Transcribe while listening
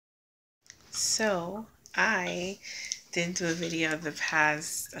So I didn't do a video the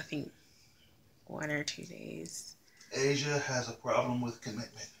past, I think, 1 or 2 days. Asia has a problem with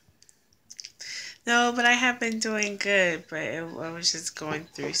commitment. No, but I have been doing good, but I was just going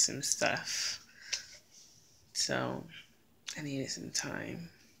through some stuff. So I needed some time.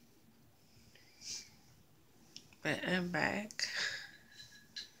 But I'm back.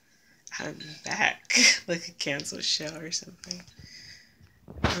 I'm back. Like a canceled show or something.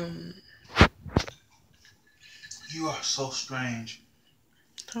 You are so strange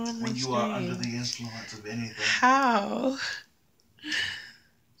How am I when you are under the strange? influence of anything. How?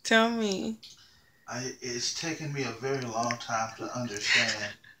 Tell me. It's taken me a very long time to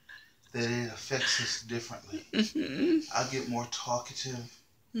understand that it affects us differently. Mm-hmm. I get more talkative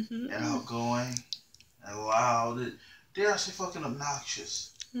Mm-hmm. and outgoing and loud. Dare I say fucking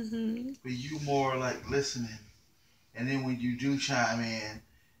obnoxious. Mm-hmm. But you more like listening. And then when you do chime in,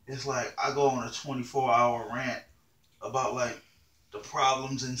 it's like I go on a 24-hour rant about like the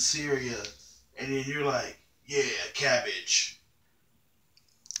problems in Syria. And then you're like, yeah, cabbage.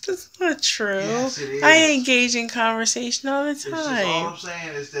 That's not true. Yes, it is. I engage in conversation all the It's just all time. I'm saying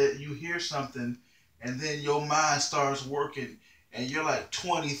is that you hear something and then your mind starts working and you're like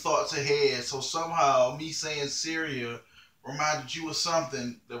 20 thoughts ahead. So somehow me saying Syria reminded you of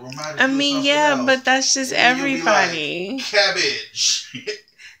something that reminded I you of mean, something yeah, else. but that's just And then you'll be like, everybody. cabbage.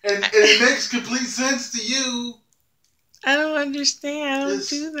 and it makes complete sense to you. I don't understand. I don't Just,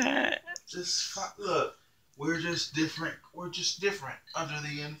 do that. look, we're just different. We're just different under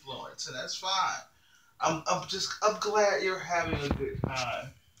the influence, and that's fine. I'm glad you're having a good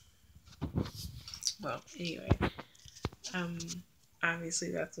time. Well, anyway, um,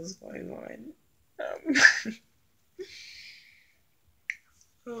 obviously that's what's going on.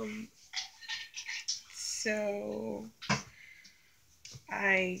 Um, so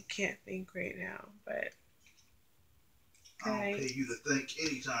I can't think right now, but I'll pay you to think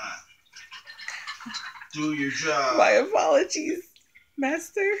anytime. Do your job. My apologies,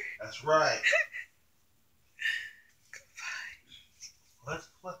 Master. That's right.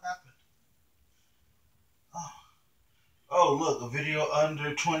 What happened? Oh, look, a video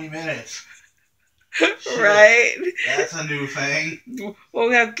under 20 minutes. Shit, right? That's a new thing. Well,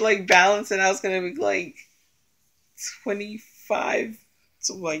 we have to like balance it out. It's gonna be like 25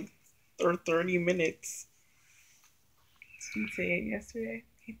 to like or 30 minutes. Didn't say it yesterday.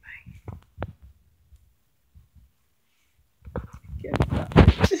 Okay, bye. Guess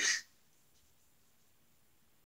not.